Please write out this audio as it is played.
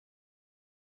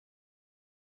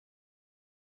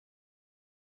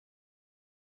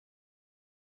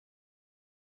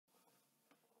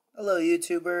Hello,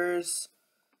 YouTubers,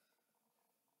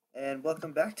 and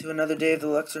welcome back to another day of the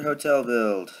Luxor Hotel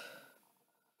build.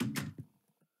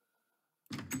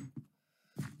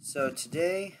 So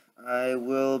today I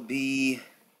will be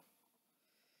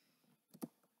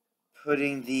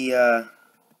putting the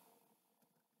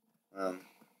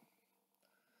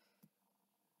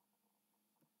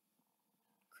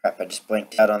crap, I just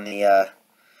blanked out on the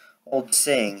old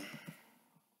saying.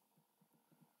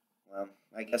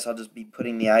 I guess I'll just be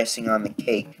putting the icing on the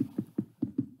cake.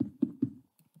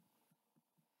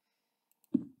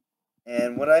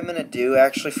 And what I'm going to do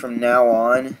actually from now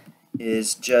on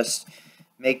is just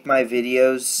make my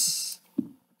videos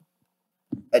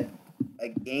a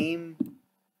game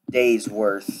day's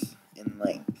worth in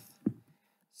length.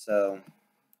 So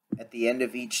at the end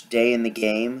of each day in the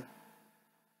game,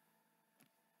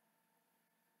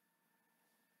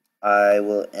 I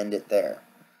will end it there,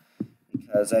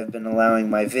 because I've been allowing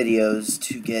my videos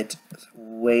to get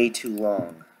way too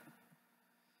long.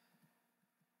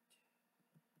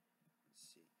 Let's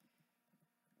see.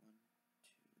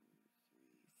 1, 2,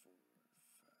 3, 4,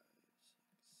 5,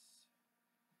 6.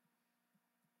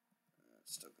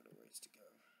 It's still got a ways to go.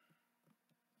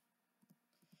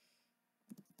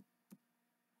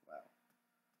 Wow,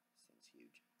 this thing's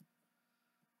huge.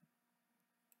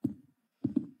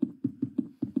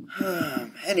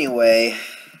 Anyway,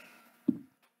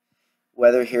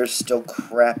 weather here's still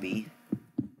crappy.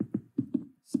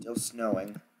 Still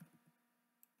snowing.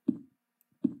 And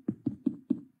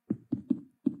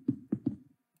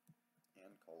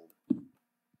cold.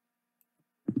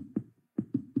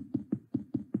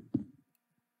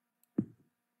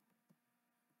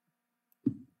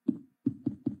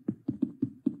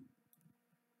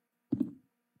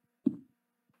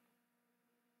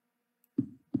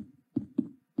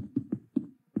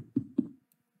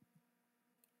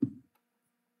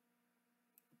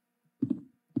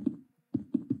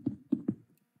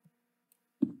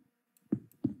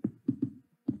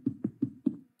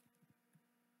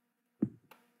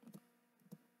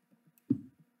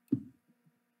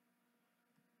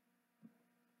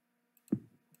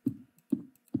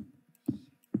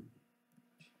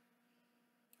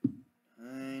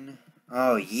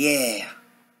 Oh, yeah.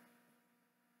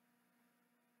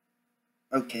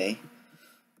 Okay.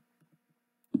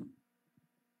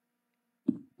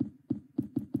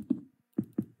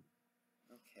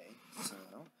 Okay, so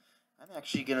I'm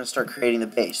actually going to start creating the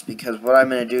base, because what I'm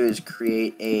going to do is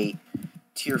create a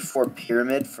tier 4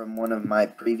 pyramid from one of my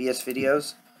previous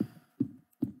videos.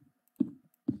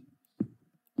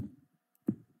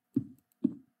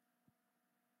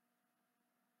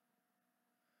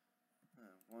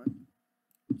 One,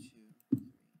 two, three,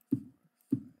 4,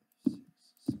 5,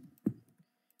 6, 7,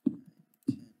 8, 9,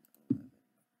 10, 11.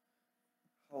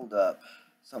 Hold up.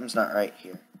 Something's not right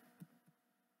here.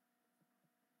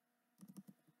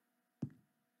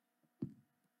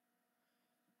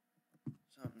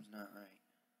 Something's not right.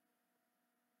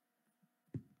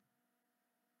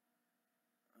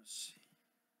 Let's see.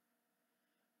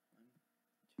 1, 2,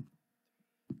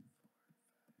 3,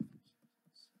 4, 5,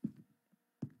 6, 7.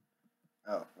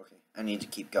 Oh, okay. I need to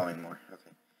keep going more.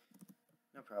 Okay.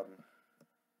 No problem.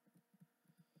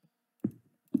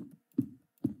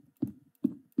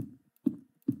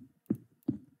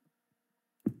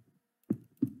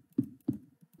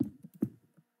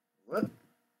 What?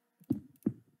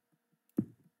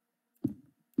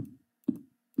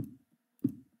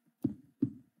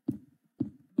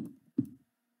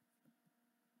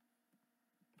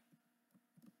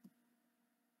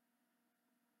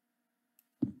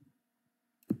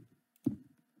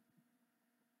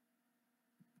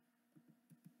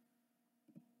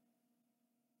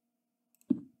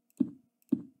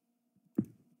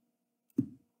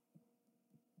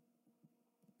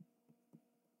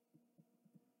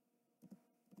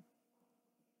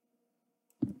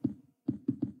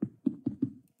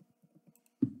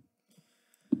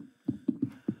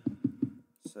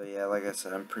 So yeah, like I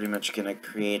said, I'm pretty much going to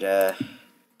create a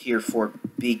tier 4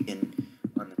 beacon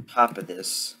on the top of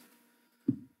this.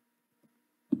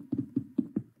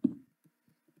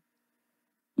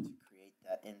 To create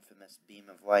that infamous beam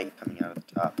of light coming out of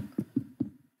the top.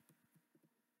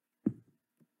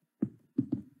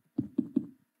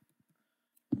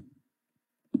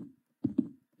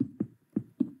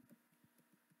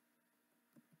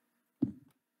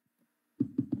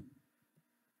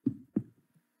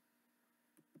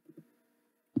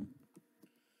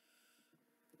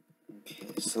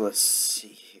 Okay, so let's see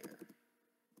here. 1,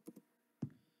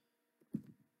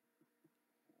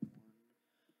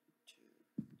 2, 3,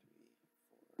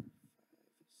 4,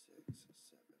 5, 6,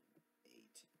 7, 8.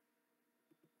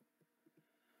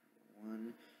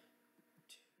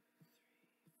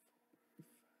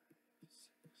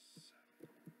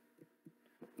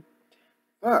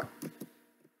 Fuck.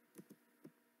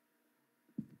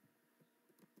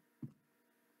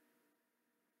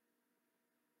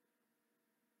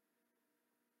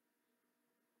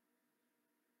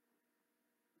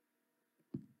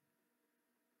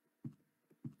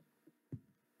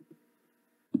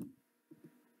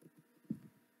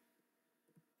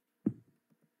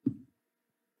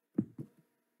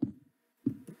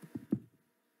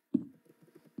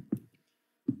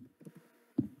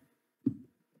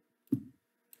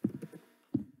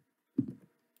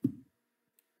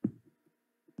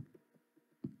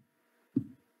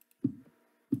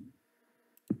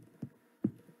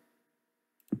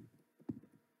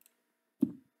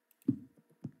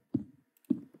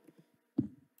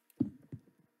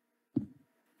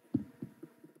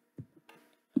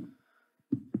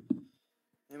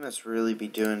 They must really be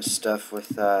doing stuff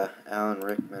with Alan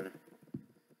Rickman.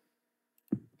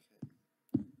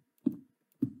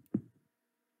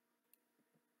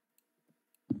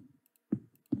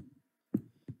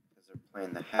 Because they're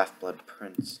playing the Half-Blood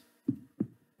Prince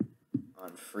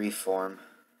on Freeform.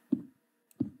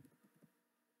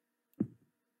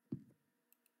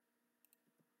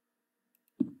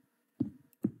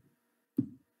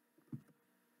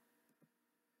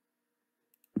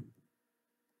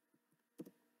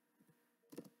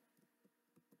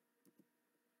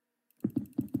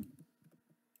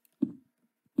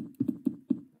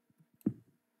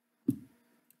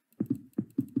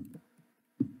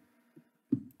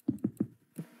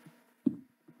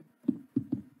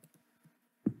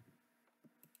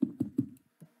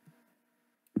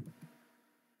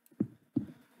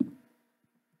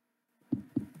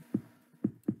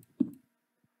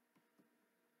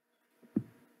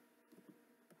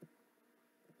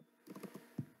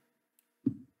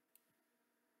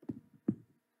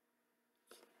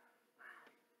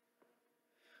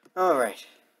 Alright.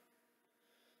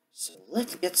 So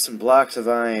let's get some blocks of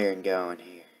iron going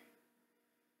here.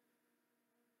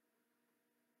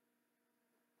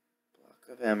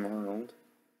 Block of emerald.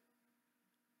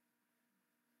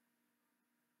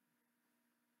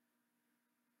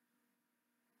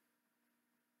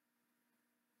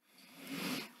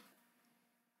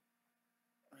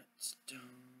 Redstone.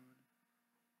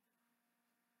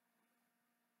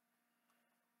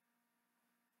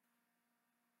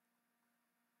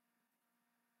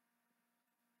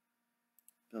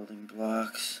 Building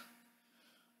blocks.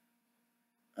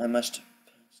 I must have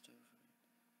passed over.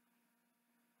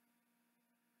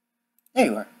 There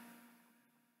you are.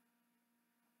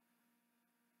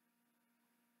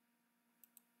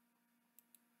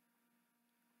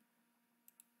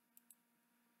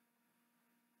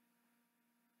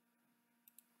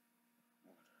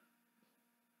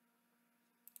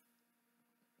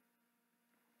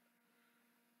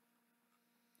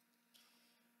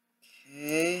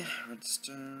 Okay,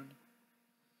 redstone.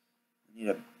 I need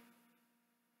a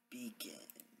beacon.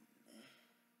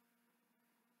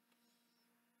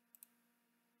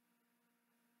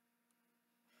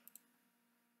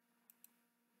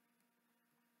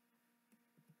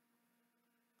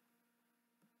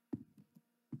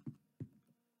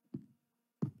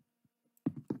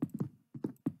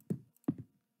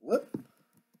 Whoop.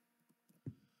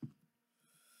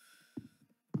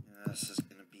 Yeah, this is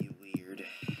gonna be weird.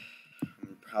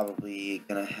 I'm probably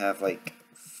gonna have like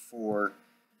 4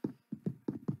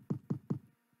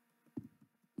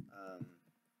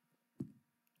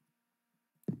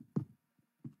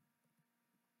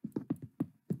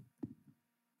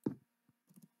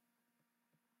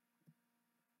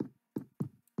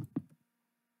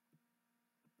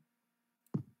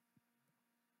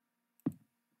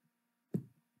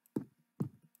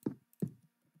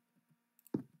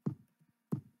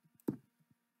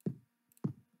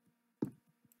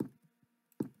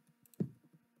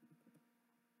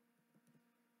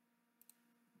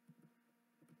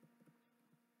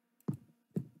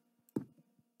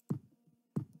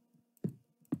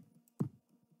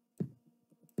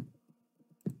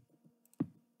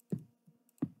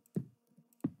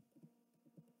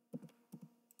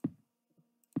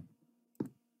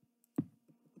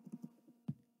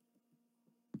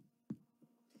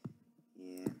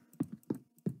 yeah.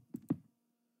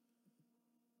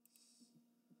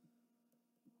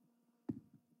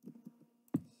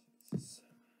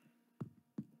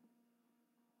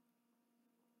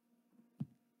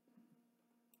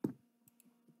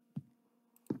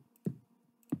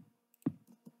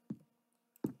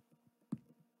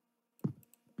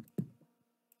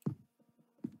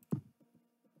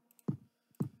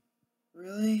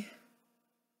 Really?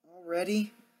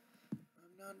 Already?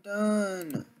 I'm not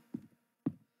done.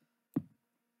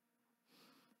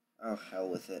 Oh, hell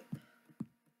with it.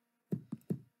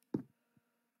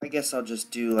 I guess I'll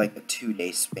just do like a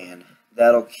 2-day span.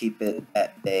 That'll keep it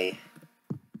at bay.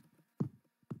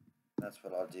 That's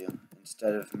what I'll do.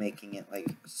 Instead of making it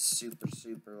like a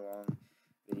super long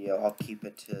video, I'll keep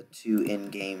it to 2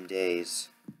 in-game days.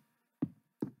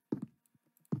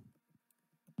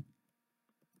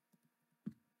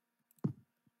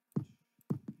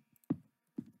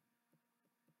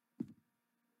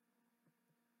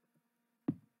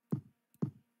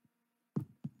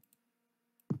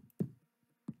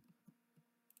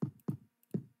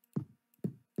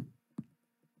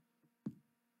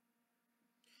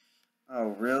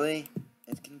 Oh, really?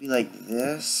 It's gonna be like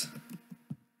this?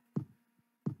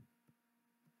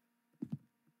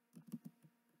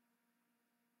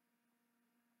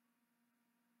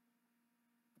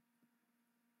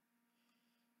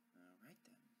 Alright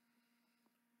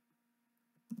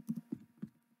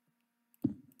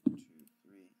then. 2,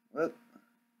 3. Whoop.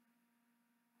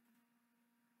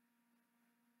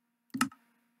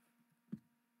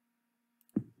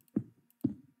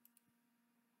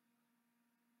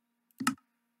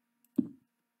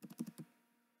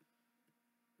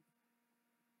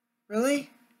 Really?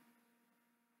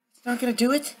 It's not gonna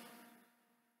do it?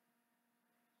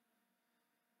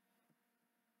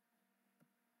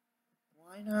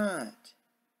 Why not?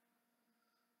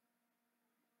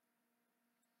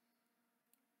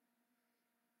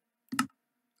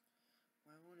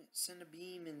 Why won't it send a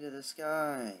beam into the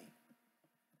sky?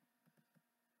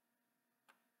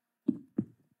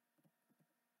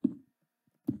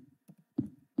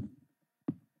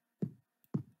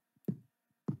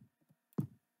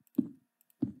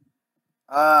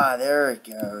 Ah, there it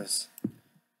goes.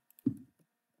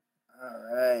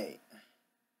 Alright.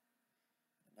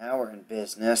 Now we're in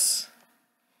business.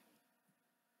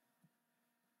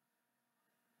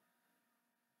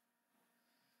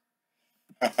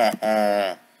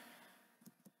 Awesome.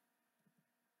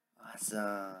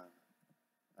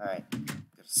 Alright, go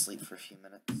to sleep for a few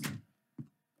minutes.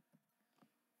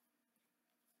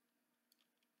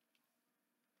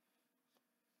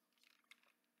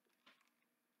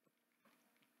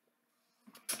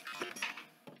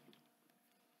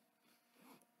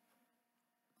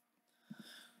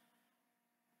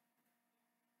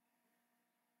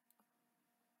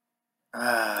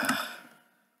 Ah.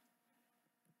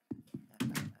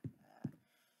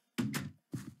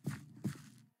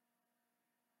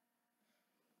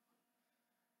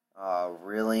 Oh,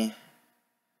 really?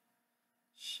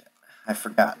 Shit, I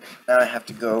forgot. Now I have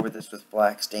to go over this with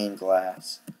black stained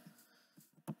glass.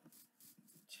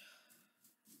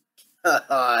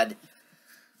 God.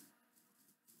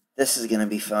 This is gonna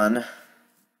be fun.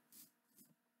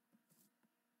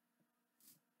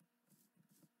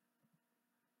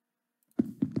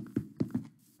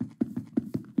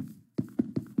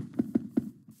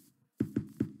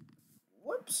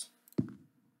 Whoops.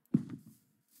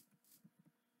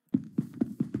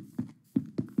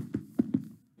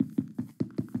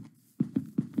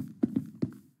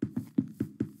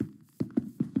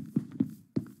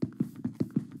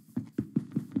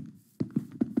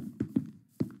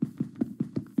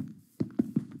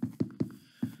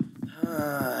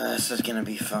 This is gonna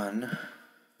be fun.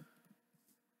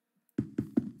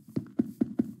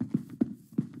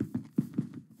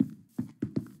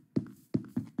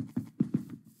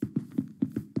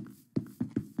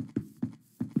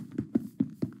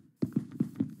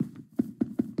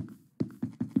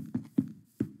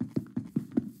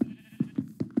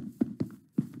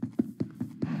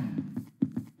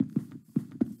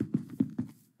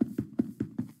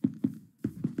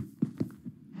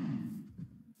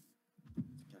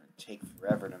 Take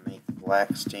forever to make the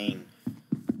black stained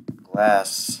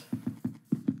glass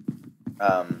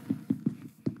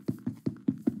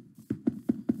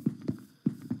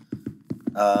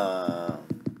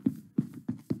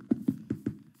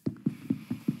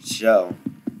show.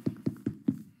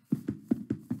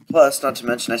 Plus, not to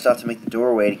mention, I still have to make the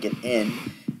doorway to get in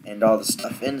and all the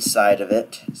stuff inside of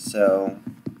it, so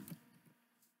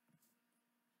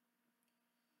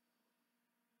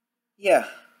yeah,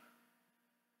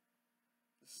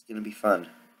 this is gonna be fun.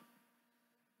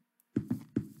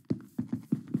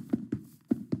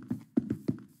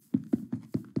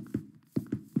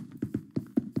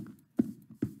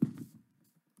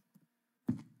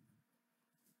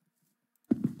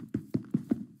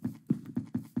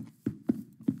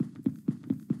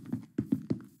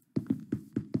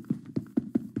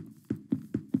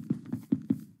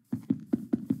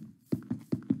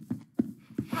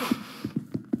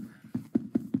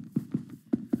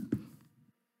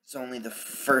 It's only the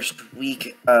first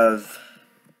week of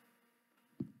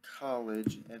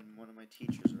college, and one of my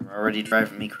teachers are already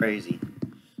driving me crazy.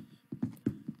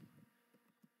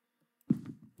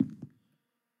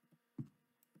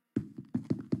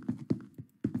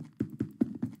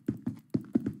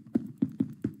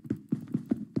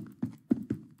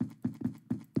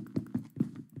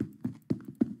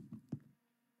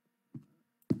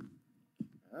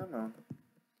 Come on.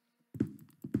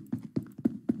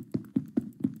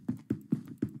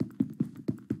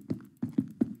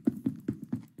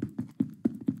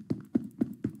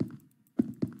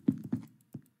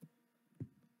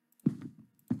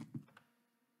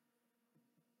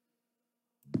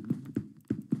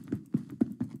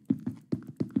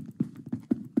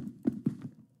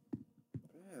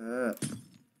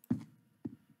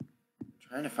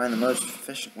 Trying to find the most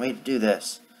efficient way to do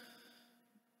this.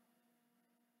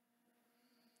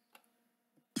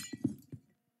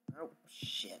 Oh,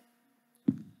 shit.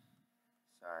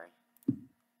 Sorry.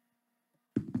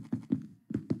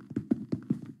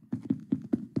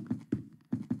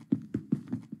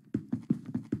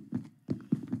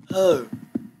 Oh.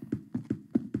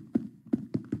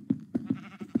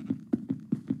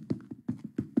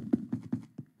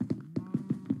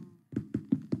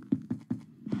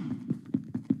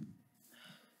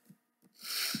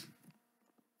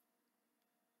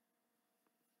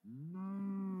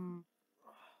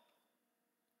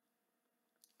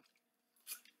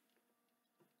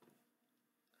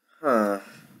 Huh.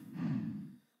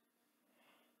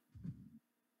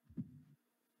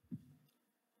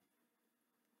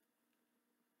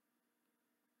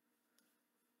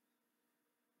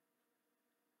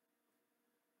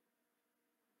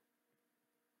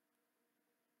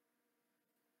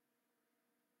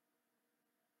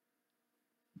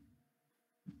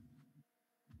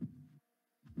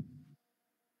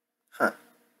 Huh.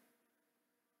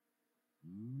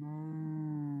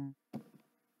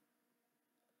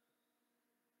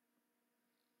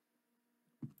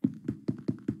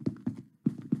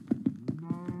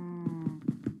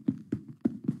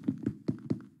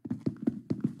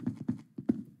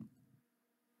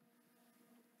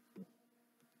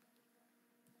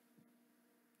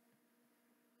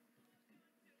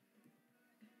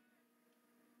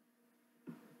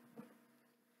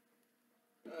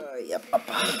 Yep. Up.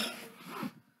 And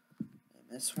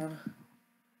this one?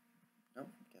 Nope,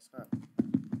 guess not.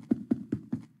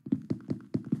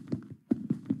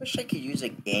 Wish I could use a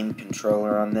game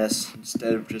controller on this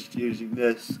instead of just using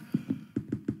this.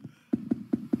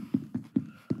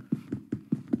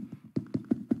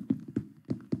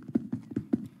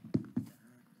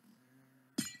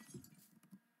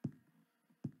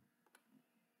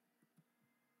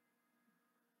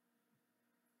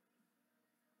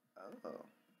 Oh.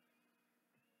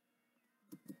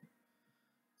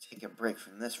 Take a break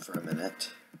from this for a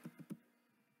minute.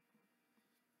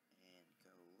 And go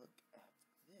look at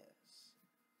this.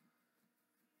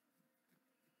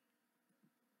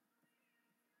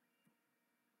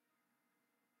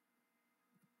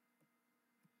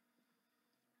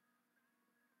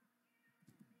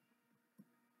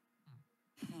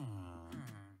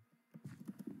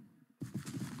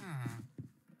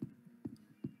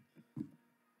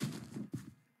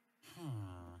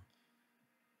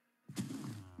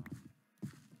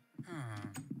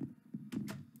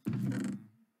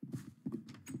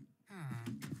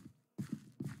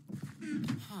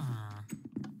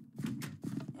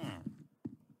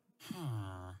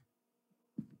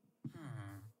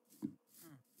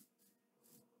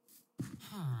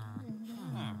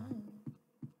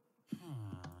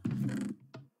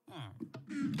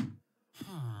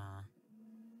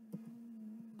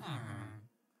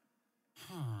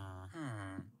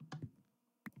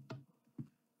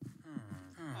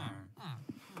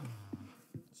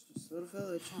 It's just a little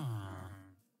village.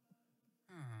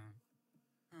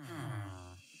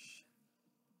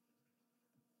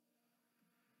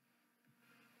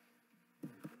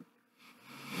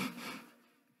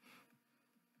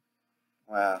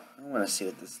 Wow, I want to see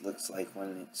what this looks like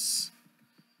when it's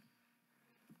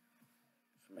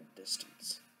from a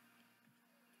distance.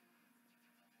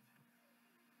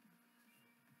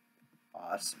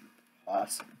 Awesome,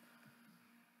 awesome.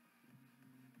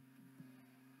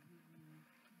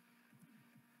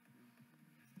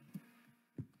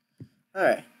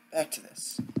 Alright, back to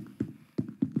this.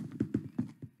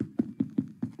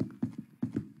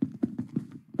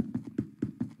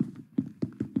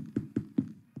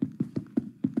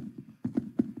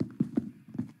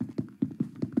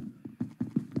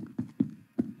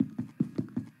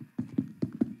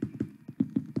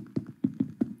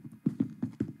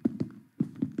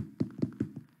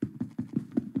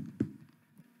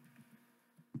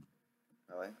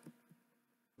 Really?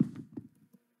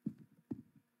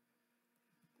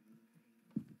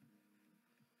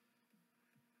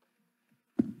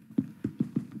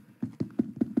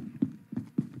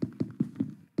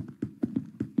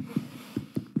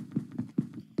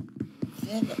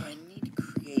 Then I need to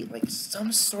create like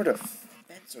some sort of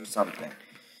fence or something,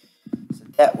 so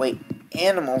that way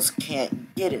animals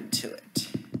can't get into it.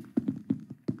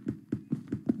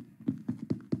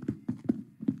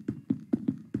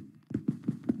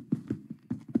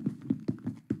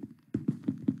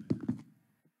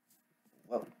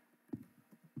 Whoa.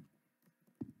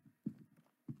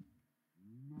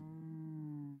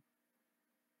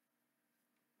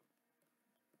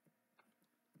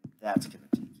 That's going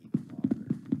to take even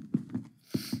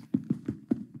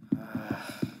longer.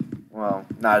 Well,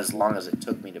 not as long as it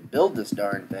took me to build this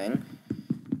darn thing,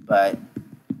 but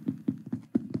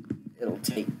it'll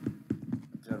take a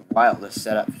good while to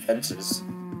set up fences.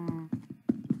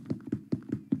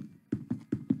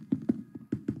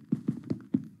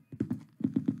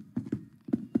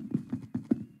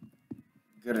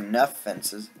 Good enough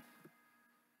fences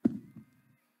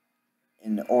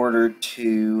in order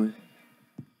to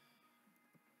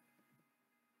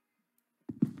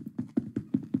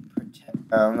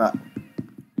protect,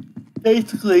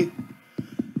 basically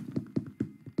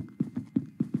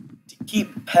to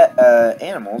keep pet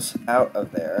animals out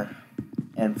of there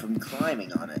and from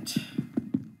climbing on it.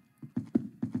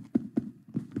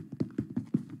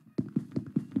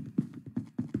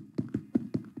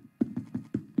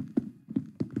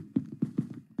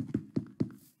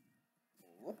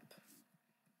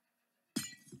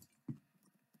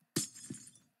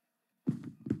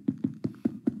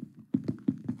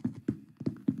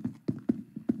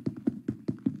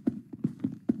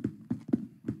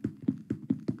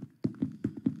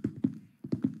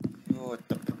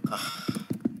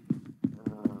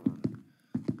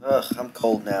 Ugh, I'm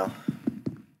cold now.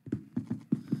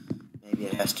 Maybe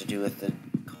it has to do with the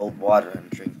cold water I'm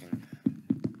drinking.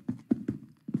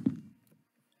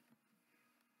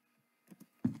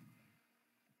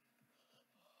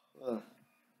 Ugh.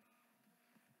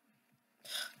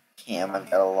 Damn, I've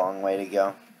got a long way to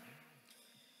go.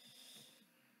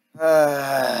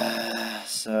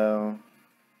 So...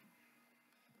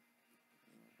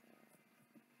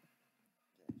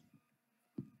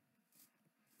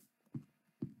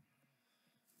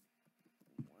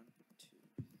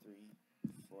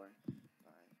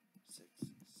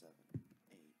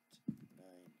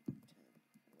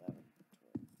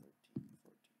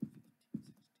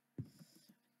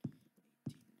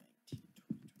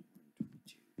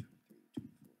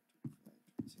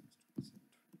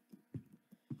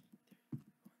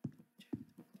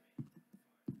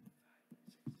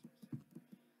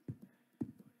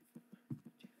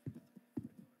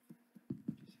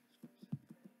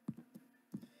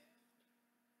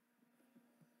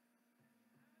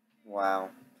 Wow.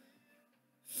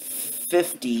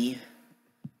 50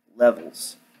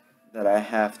 levels that I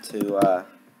have to,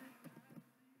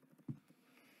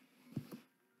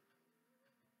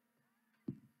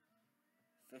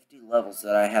 50 levels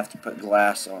that I have to put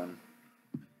glass on.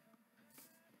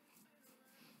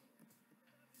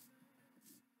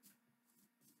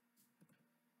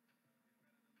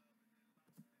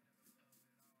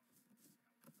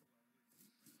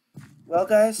 Well,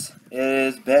 guys, it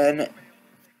has been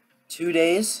 2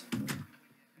 days,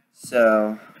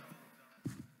 so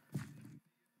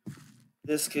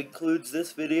this concludes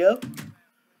this video.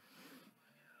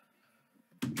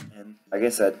 And like I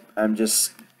said, I'm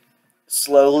just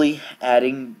slowly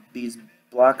adding these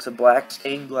blocks of black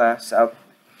stained glass out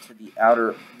to the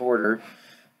outer border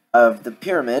of the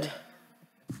pyramid.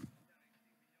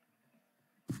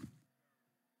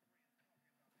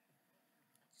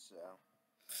 So,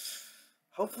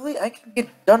 hopefully I can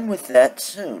get done with that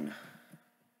soon.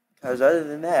 Because other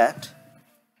than that,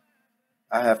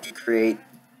 I have to create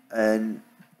an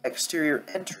exterior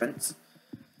entrance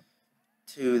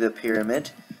to the pyramid,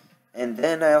 and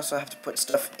then I also have to put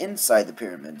stuff inside the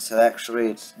pyramid, so actually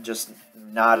it's just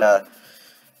not a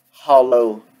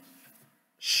hollow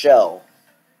shell,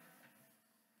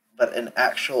 but an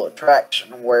actual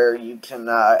attraction where you can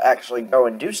actually go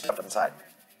and do stuff inside.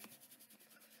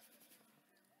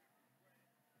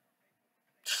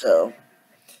 So,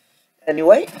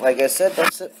 anyway, like I said,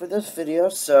 that's it for this video,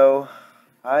 so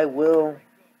I will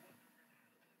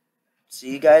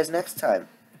see you guys next time.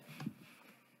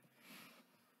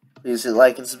 Please hit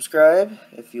like and subscribe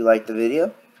if you like the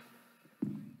video.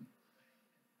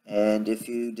 And if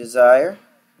you desire,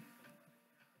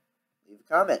 leave a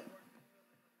comment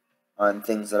on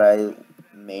things that I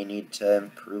may need to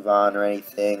improve on or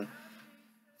anything.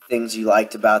 Things you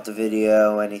liked about the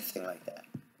video, anything like that.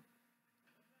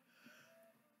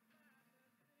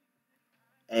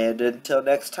 And until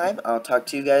next time, I'll talk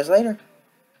to you guys later.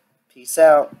 Peace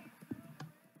out.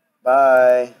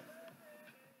 Bye.